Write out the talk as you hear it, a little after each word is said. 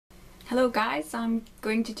Hello guys, I'm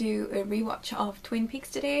going to do a rewatch of Twin Peaks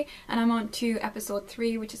today, and I'm on to episode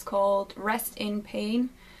 3, which is called Rest in Pain,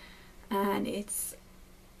 and it's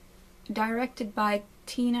directed by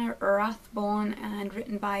Tina Rathbone and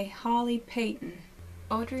written by Harley Payton.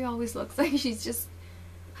 Audrey always looks like she's just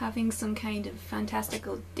having some kind of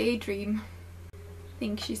fantastical daydream. I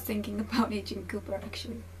think she's thinking about Agent Cooper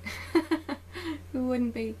actually. Who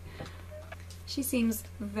wouldn't be? She seems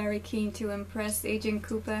very keen to impress Agent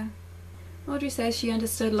Cooper. Audrey says she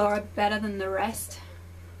understood Laura better than the rest.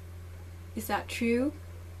 Is that true?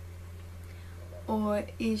 Or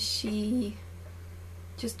is she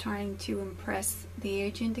just trying to impress the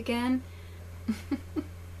agent again?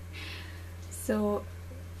 So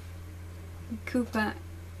Cooper,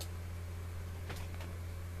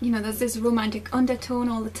 you know, there's this romantic undertone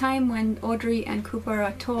all the time when Audrey and Cooper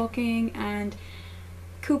are talking, and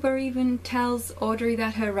Cooper even tells Audrey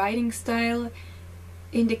that her writing style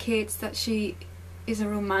indicates that she is a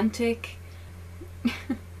romantic.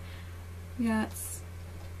 Yeah,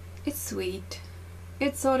 it's sweet.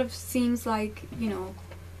 It sort of seems like, you know,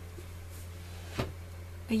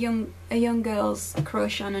 a young girl's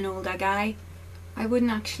crush on an older guy. I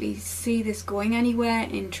wouldn't actually see this going anywhere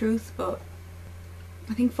in truth, but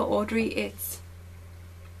I think for Audrey it's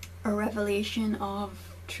a revelation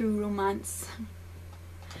of true romance.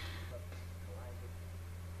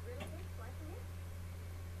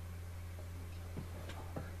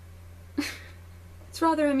 It's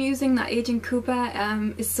rather amusing that Agent Cooper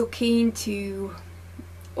is so keen to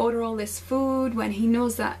order all this food when he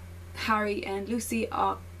knows that Harry and Lucy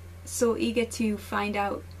are so eager to find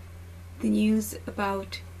out the news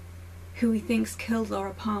about who he thinks killed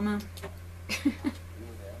Laura Palmer.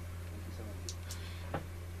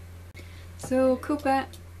 So Cooper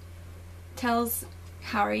tells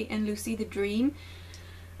Harry and Lucy the dream,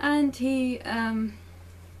 and he,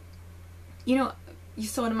 you know, you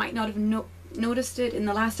sort of might not have noticed it in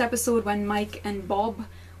the last episode when Mike and Bob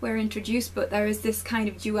were introduced, but there is this kind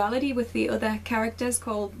of duality with the other characters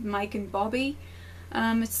called Mike and Bobby.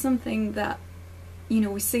 It's something that, you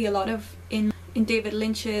know, we see a lot of in David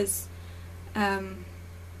Lynch's body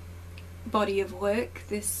of work,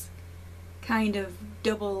 this kind of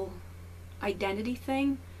double identity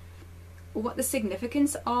thing. What the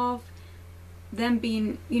significance of them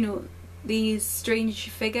being, you know, these strange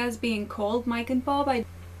figures being called Mike and Bob,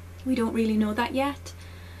 we don't really know that yet.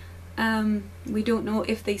 We don't know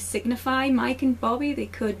if they signify Mike and Bobby. They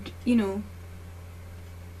could, you know,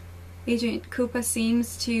 Agent Cooper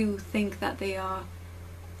seems to think that they are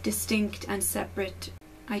distinct and separate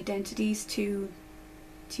identities to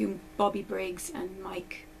Bobby Briggs and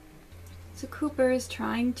Mike. So Cooper is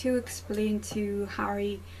trying to explain to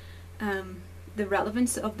Harry the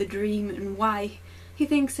relevance of the dream and why he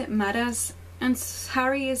thinks it matters, and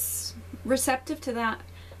Harry is receptive to that.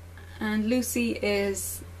 And Lucy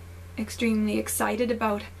is extremely excited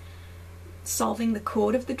about solving the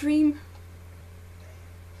code of the dream.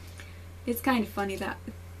 It's kind of funny that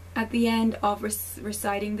at the end of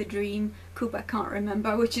reciting the dream, Cooper can't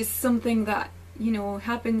remember, which is something that, you know,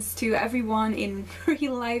 happens to everyone in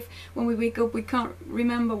real life. When we wake up, we can't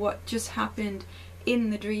remember what just happened in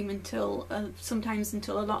the dream until sometimes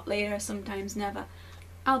until a lot later, sometimes never.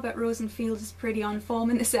 Albert Rosenfield is pretty on form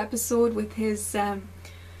in this episode with his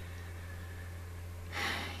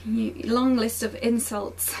long list of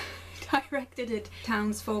insults directed at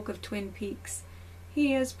townsfolk of Twin Peaks.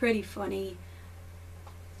 He is pretty funny,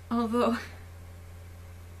 although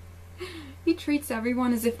he treats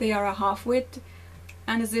everyone as if they are a half-wit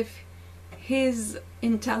and as if his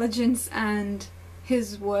intelligence and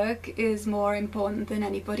his work is more important than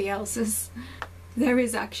anybody else's. There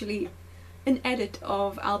is actually an edit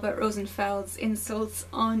of Albert Rosenfeld's insults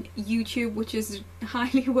on YouTube, which is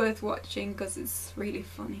highly worth watching because it's really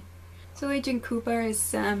funny. So Agent Cooper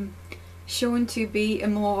is shown to be a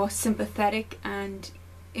more sympathetic and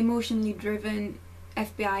emotionally driven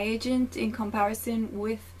FBI agent in comparison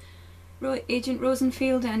with Agent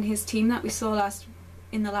Rosenfield and his team that we saw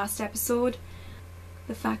in the last episode.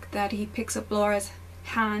 The fact that he picks up Laura's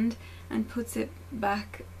hand and puts it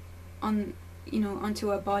back on, you know, onto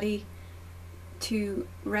her body to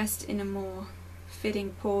rest in a more fitting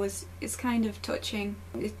pose is kind of touching.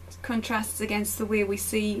 It contrasts against the way we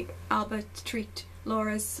see Albert treat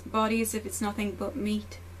Laura's body as if it's nothing but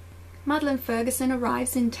meat. Madeline Ferguson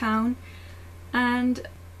arrives in town and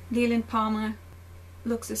Leland Palmer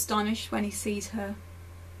looks astonished when he sees her,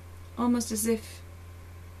 almost as if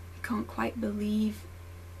he can't quite believe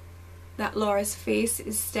that Laura's face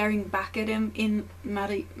is staring back at him in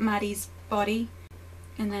Maddie's body,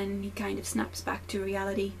 and then he kind of snaps back to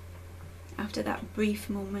reality after that brief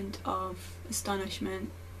moment of astonishment.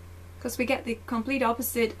 Because we get the complete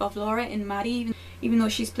opposite of Laura in Maddie, even though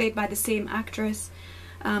she's played by the same actress.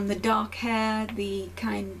 The dark hair, the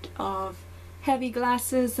kind of heavy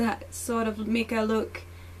glasses that sort of make her look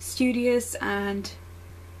studious, and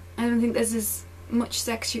I don't think there's as much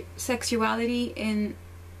sexuality in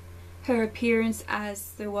her appearance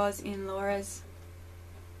as there was in Laura's.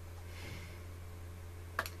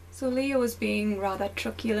 So Leo was being rather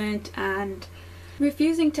truculent and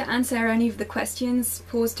refusing to answer any of the questions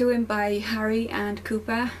posed to him by Harry and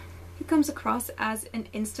Cooper. He comes across as an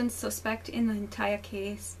instant suspect in the entire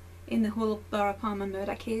case, in the whole Laura Palmer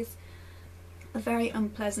murder case. A very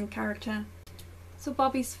unpleasant character. So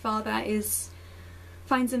Bobby's father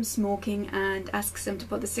finds him smoking and asks him to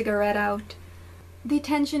put the cigarette out. The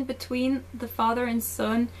tension between the father and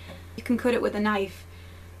son, you can cut it with a knife.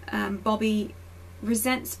 Bobby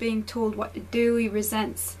resents being told what to do. He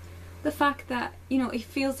resents the fact that, you know, he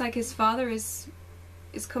feels like his father is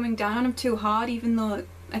coming down on him too hard, even though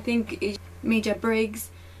I think Major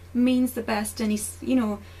Briggs means the best, and he's, you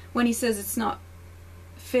know, when he says it's not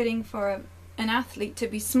fitting for an athlete to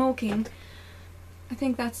be smoking, I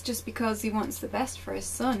think that's just because he wants the best for his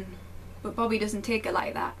son. But Bobby doesn't take it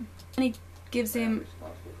like that. And he gives him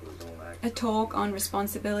a talk on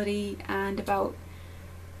responsibility and about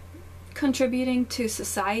contributing to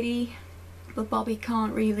society, but Bobby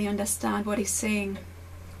can't really understand what he's saying,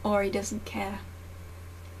 or he doesn't care.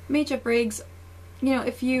 Major Briggs, you know,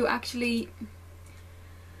 if you actually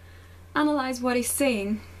analyze what he's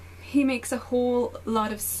saying, he makes a whole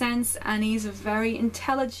lot of sense, and he's a very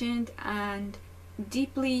intelligent and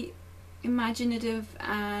deeply imaginative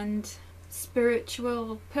and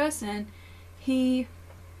spiritual person. He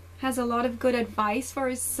has a lot of good advice for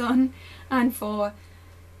his son and for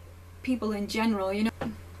people in general, you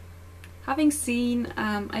know. Having seen,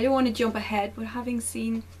 I don't want to jump ahead, but having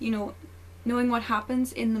seen, you know, knowing what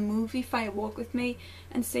happens in the movie Fire Walk With Me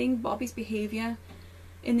and seeing Bobby's behaviour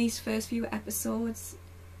in these first few episodes,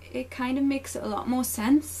 it kind of makes a lot more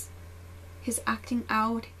sense. His acting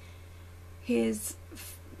out, his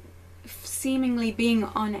seemingly being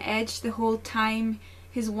on edge the whole time,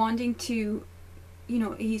 his wanting to, you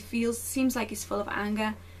know, seems like he's full of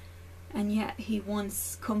anger, and yet he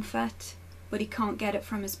wants comfort, but he can't get it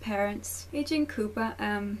from his parents. Agent Cooper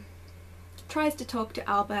tries to talk to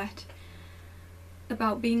Albert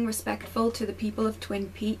about being respectful to the people of Twin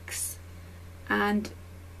Peaks, and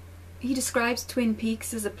he describes Twin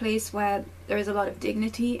Peaks as a place where there is a lot of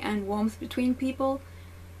dignity and warmth between people,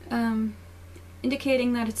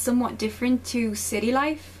 indicating that it's somewhat different to city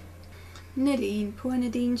life. Nadine, poor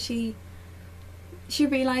Nadine, she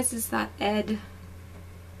realizes that Ed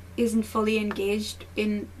isn't fully engaged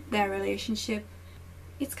in their relationship.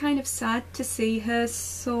 It's kind of sad to see her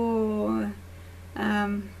so,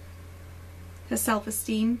 her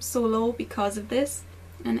self-esteem so low because of this,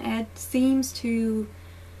 and Ed seems to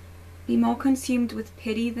be more consumed with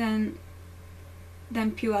pity than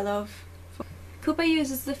pure love. Cooper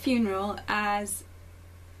uses the funeral as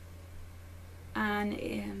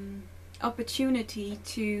an opportunity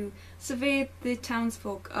to survey the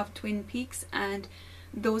townsfolk of Twin Peaks and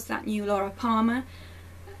those that knew Laura Palmer,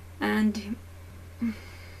 and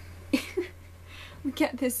we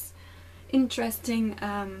get this interesting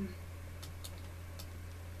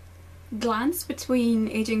glance between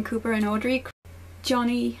Agent Cooper and Audrey.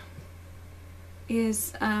 Johnny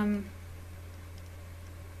is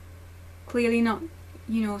clearly not,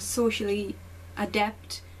 you know, socially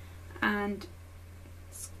adept, and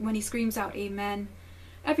when he screams out amen,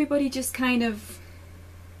 everybody just kind of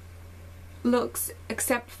looks,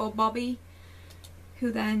 except for Bobby,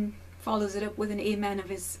 who then follows it up with an amen of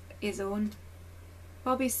his own.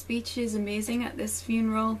 Bobby's speech is amazing at this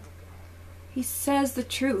funeral. He says the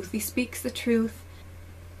truth, he speaks the truth.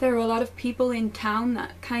 There are a lot of people in town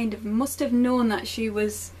that kind of must have known that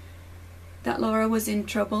Laura was in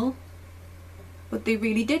trouble, but they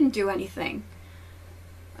really didn't do anything.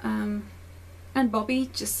 And Bobby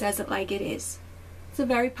just says it like it is. It's a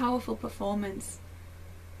very powerful performance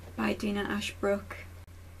by Dina Ashbrook.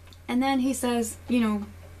 And then he says, you know,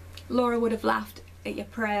 Laura would have laughed at your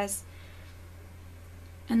prayers.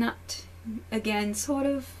 And that, again, sort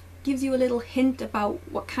of gives you a little hint about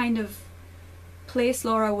what kind of place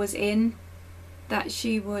Laura was in, that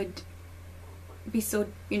she would be so,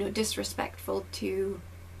 you know, disrespectful to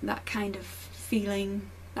that kind of feeling,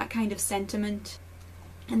 that kind of sentiment.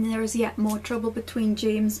 And there is yet more trouble between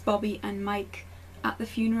James, Bobby and Mike at the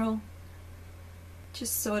funeral.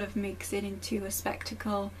 Just sort of makes it into a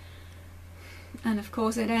spectacle. And of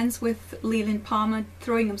course it ends with Leland Palmer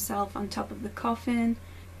throwing himself on top of the coffin.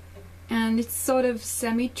 and it's sort of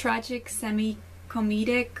semi-tragic,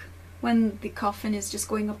 semi-comedic when the coffin is just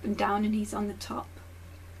going up and down and he's on the top.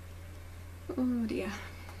 Oh dear.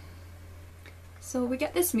 So we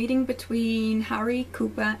get this meeting between Harry,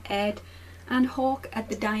 Cooper, Ed and Hawk at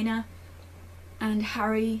the diner, and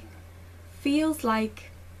Harry feels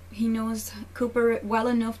like he knows Cooper well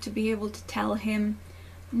enough to be able to tell him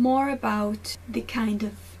more about the kind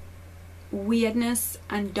of weirdness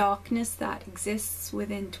and darkness that exists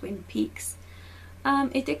within Twin Peaks.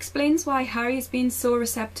 It explains why Harry's been so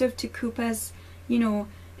receptive to Cooper's, you know,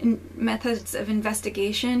 methods of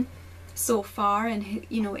investigation so far, and,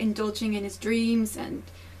 you know, indulging in his dreams and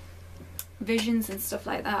visions and stuff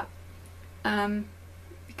like that.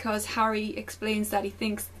 Because Harry explains that he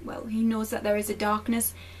thinks, well, he knows that there is a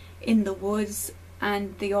darkness in the woods,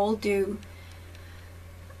 and they all do.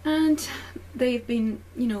 And they've been,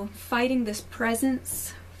 you know, fighting this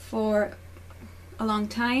presence for a long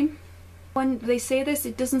time. When they say this,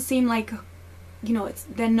 it doesn't seem like, you know,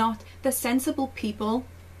 they're sensible people.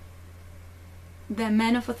 They're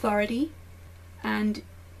men of authority, and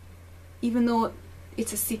even though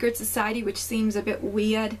it's a secret society, which seems a bit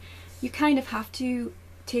weird, you kind of have to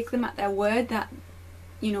take them at their word that,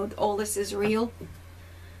 you know, all this is real.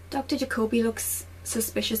 Dr. Jacoby looks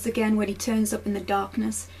suspicious again when he turns up in the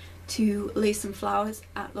darkness to lay some flowers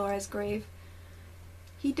at Laura's grave.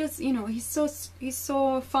 He does, you know, he's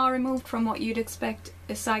so far removed from what you'd expect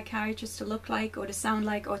a psychiatrist to look like or to sound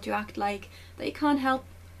like or to act like, that you can't help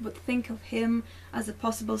but think of him as a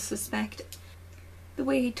possible suspect. The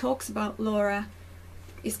way he talks about Laura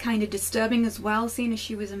is kind of disturbing as well, seeing as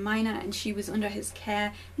she was a minor and she was under his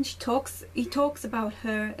care, and he talks about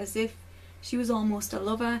her as if she was almost a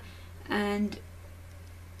lover and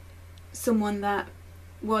someone that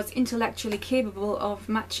was intellectually capable of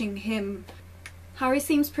matching him. Harry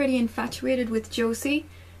seems pretty infatuated with Josie,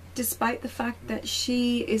 despite the fact that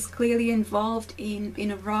she is clearly involved in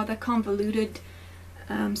a rather convoluted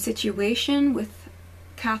situation with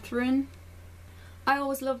Catherine. I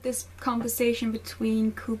always love this conversation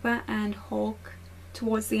between Cooper and Hawk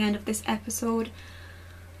towards the end of this episode,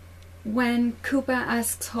 when Cooper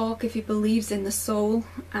asks Hawk if he believes in the soul,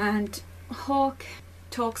 and Hawk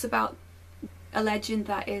talks about a legend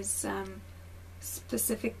that is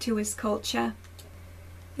specific to his culture.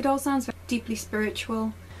 It all sounds very deeply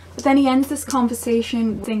spiritual. But then he ends this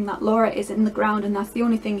conversation saying that Laura is in the ground and that's the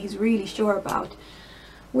only thing he's really sure about,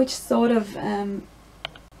 which sort of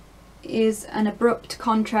is an abrupt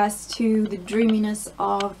contrast to the dreaminess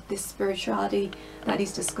of this spirituality that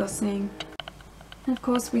he's discussing. And of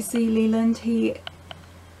course we see Leland.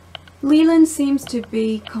 Leland seems to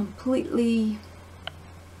be completely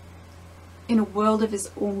in a world of his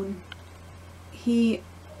own. He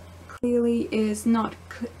clearly is not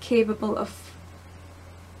capable of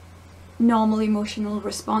normal emotional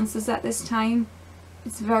responses at this time.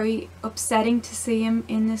 It's very upsetting to see him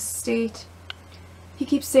in this state. He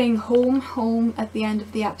keeps saying home, home at the end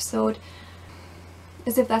of the episode,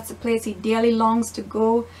 as if that's a place he dearly longs to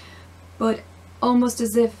go, but almost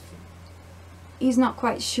as if he's not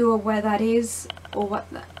quite sure where that is or what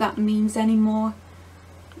that means anymore.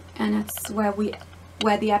 And that's where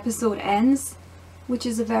the episode ends, which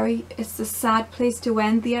is it's a sad place to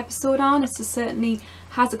end the episode on. It certainly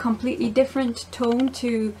has a completely different tone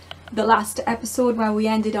to the last episode, where we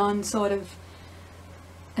ended on sort of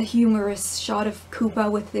a humorous shot of Cooper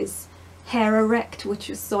with his hair erect, which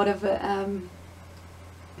was sort of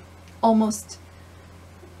almost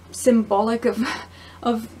symbolic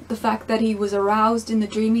of the fact that he was aroused in the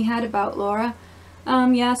dream he had about Laura.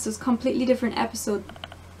 Yeah, so it's a completely different episode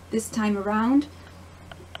this time around.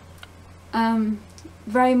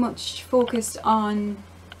 Very much focused on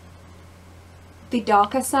the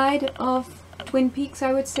darker side of Twin Peaks,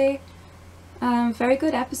 I would say. Very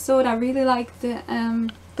good episode. I really like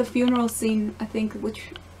the funeral scene, I think, which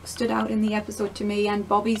stood out in the episode to me, and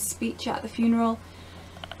Bobby's speech at the funeral.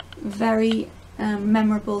 Very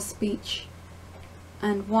memorable speech,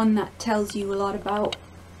 and one that tells you a lot about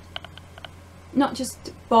not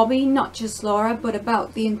just Bobby, not just Laura, but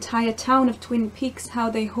about the entire town of Twin Peaks, how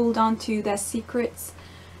they hold on to their secrets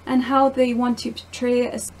and how they want to portray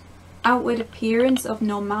an outward appearance of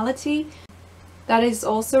normality. That is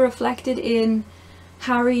also reflected in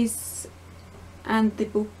Harry's and the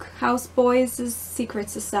book houseboys' secret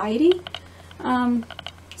society.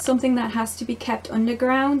 Something that has to be kept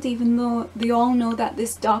underground, even though they all know that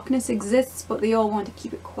this darkness exists, but they all want to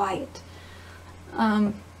keep it quiet.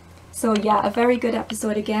 So yeah, a very good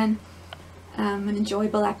episode again. An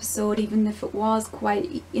enjoyable episode, even if it was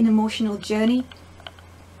quite an emotional journey.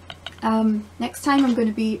 Next time I'm going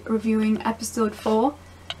to be reviewing episode 4,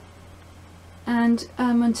 And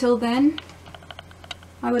until then,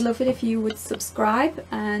 I would love it if you would subscribe,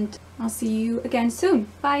 and I'll see you again soon.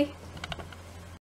 Bye!